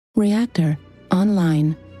Reactor,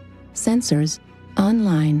 online. Sensors,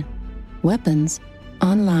 online. Weapons,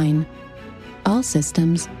 online. All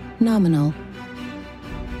systems, nominal.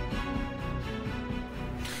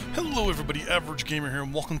 Hello everybody, Average Gamer here,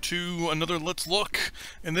 and welcome to another Let's Look.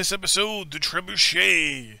 In this episode, the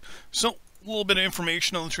Trebuchet. So, a little bit of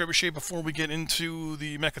information on the Trebuchet before we get into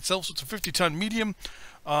the mech itself. So it's a 50-ton medium.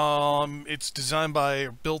 It's designed by,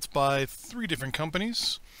 or built by 3 different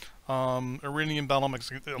companies. Iranian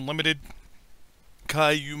Battlemechs Unlimited,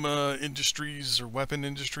 Kai-Yuma Industries, or Weapon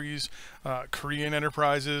Industries, Korean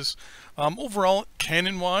Enterprises. Overall,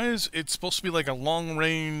 cannon-wise, it's supposed to be like a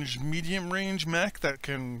long-range, medium-range mech that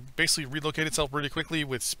can basically relocate itself really quickly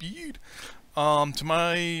with speed. To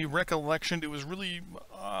my recollection, it was really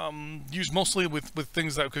used mostly with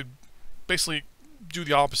things that could basically do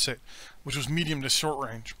the opposite, which was medium to short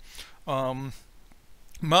range.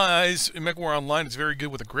 My eyes in MechWarrior Online is very good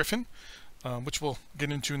with a Griffin, which we'll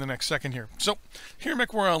get into in the next second here. So, here in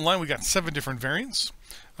MechWarrior Online, we got 7 different variants.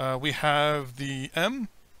 We have the M,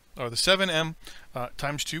 or the 7M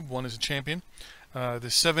times 2. One is a champion. The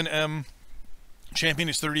 7M champion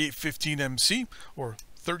is 3815 MC, or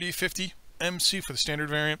 3050 MC for the standard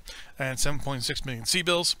variant, and 7.6 million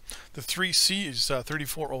C-bills. The 3C is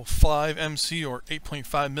 3405 MC, or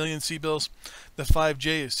 8.5 million C-bills. The 5J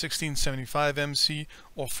is 1675 MC,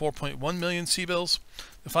 or 4.1 million C-bills.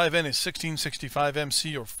 The 5N is 1665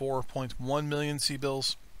 MC, or 4.1 million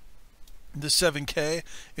C-bills. The 7K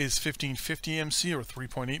is 1550 MC, or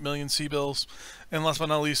 3.8 million C-bills. And last but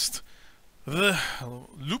not least, the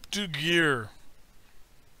Loup de Gear.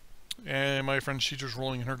 And my friend, she's just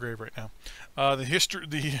rolling in her grave right now. The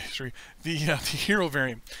hero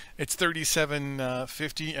variant. It's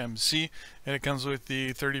 3750 MC, and it comes with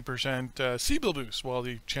the 30% C-bill boost, while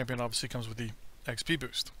the champion obviously comes with the XP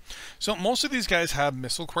boost. So most of these guys have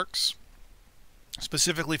missile quirks.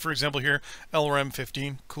 Specifically, for example, here, LRM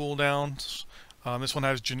 15 cooldowns. This one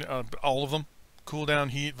has all of them: cooldown,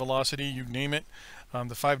 heat, velocity, you name it.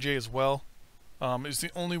 The 5J as well is the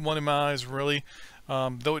only one in my eyes, really.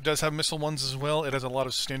 Though it does have missile ones as well, it has a lot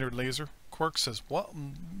of standard laser quirks as well,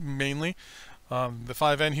 mainly. The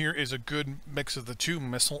 5N here is a good mix of the 2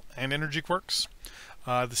 missile and energy quirks.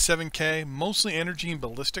 The 7K, mostly energy and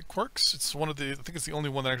ballistic quirks. It's one of the, I think it's the only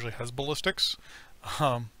one that actually has ballistics.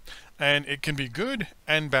 And it can be good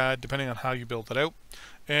and bad depending on how you build it out.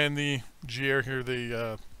 And the GR here,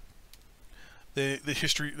 the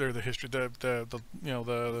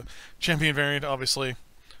champion variant, obviously.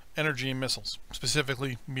 Energy and missiles.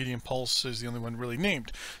 Specifically, medium pulse is the only one really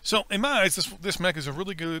named. So, in my eyes, this mech is a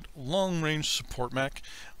really good long-range support mech.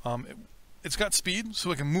 It's got speed,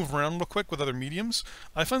 so it can move around real quick with other mediums.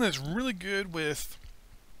 I find that it's really good with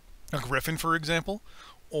a Griffin, for example,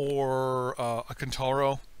 or a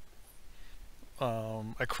Kentaro,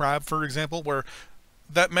 a Crab, for example, where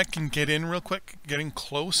that mech can get in real quick, getting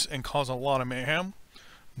close, and cause a lot of mayhem.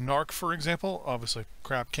 Narc, for example, obviously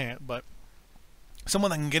Crab can't, but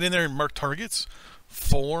someone that can get in there and mark targets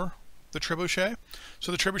for the Trebuchet.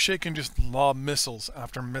 So the Trebuchet can just lob missiles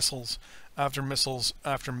after missiles after missiles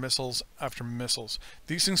after missiles after missiles.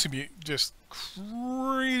 These things can be just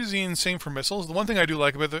crazy insane for missiles. The one thing I do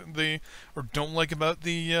like about or don't like about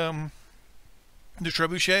the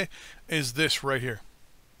Trebuchet is this right here.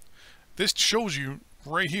 This shows you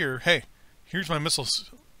right here, hey, here's my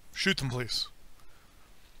missiles. Shoot them, please.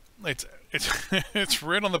 It's it's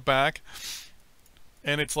right on the back.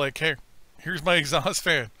 And it's like, hey, here's my exhaust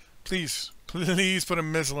fan. Please put a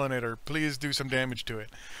missile in it, or please do some damage to it.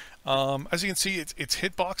 As you can see, its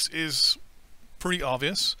hitbox is pretty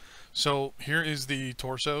obvious. So here is the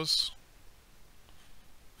torsos.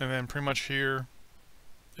 And then pretty much here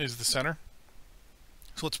is the center.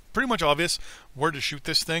 So it's pretty much obvious where to shoot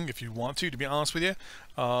this thing if you want to be honest with you.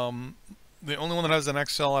 The only one that has an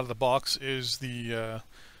XL out of the box is the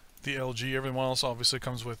LG. Everyone else obviously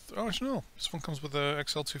comes with, oh no, this one comes with a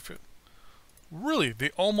XL250. Really?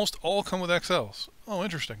 They almost all come with XLs. Oh,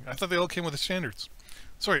 interesting. I thought they all came with the standards.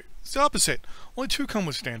 Sorry, it's the opposite. Only 2 come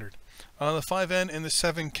with standard. The 5N and the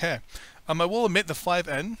 7K. I will admit the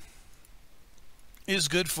 5N is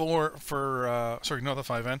good for sorry, not the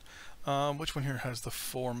 5N. Which one here has the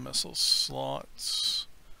 4 missile slots?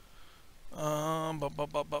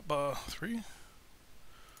 3?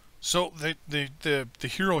 So the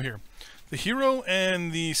hero here, the hero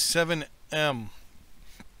and the 7M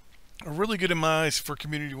are really good in my eyes for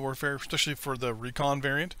community warfare, especially for the recon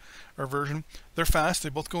variant or version. They're fast. They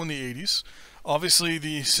both go in the 80s. Obviously,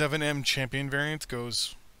 the 7M champion variant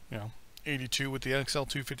goes, 82 with the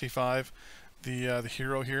XL255. The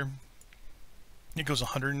hero here It goes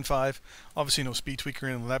 105. Obviously no speed tweak or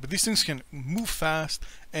anything like that, but these things can move fast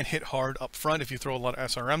and hit hard up front if you throw a lot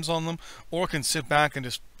of SRMs on them, or can sit back and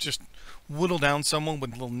just whittle down someone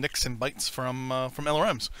with little nicks and bites from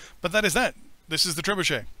LRMs. But that is that. This is the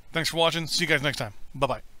Trebuchet. Thanks for watching. See you guys next time.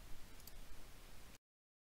 Bye-bye.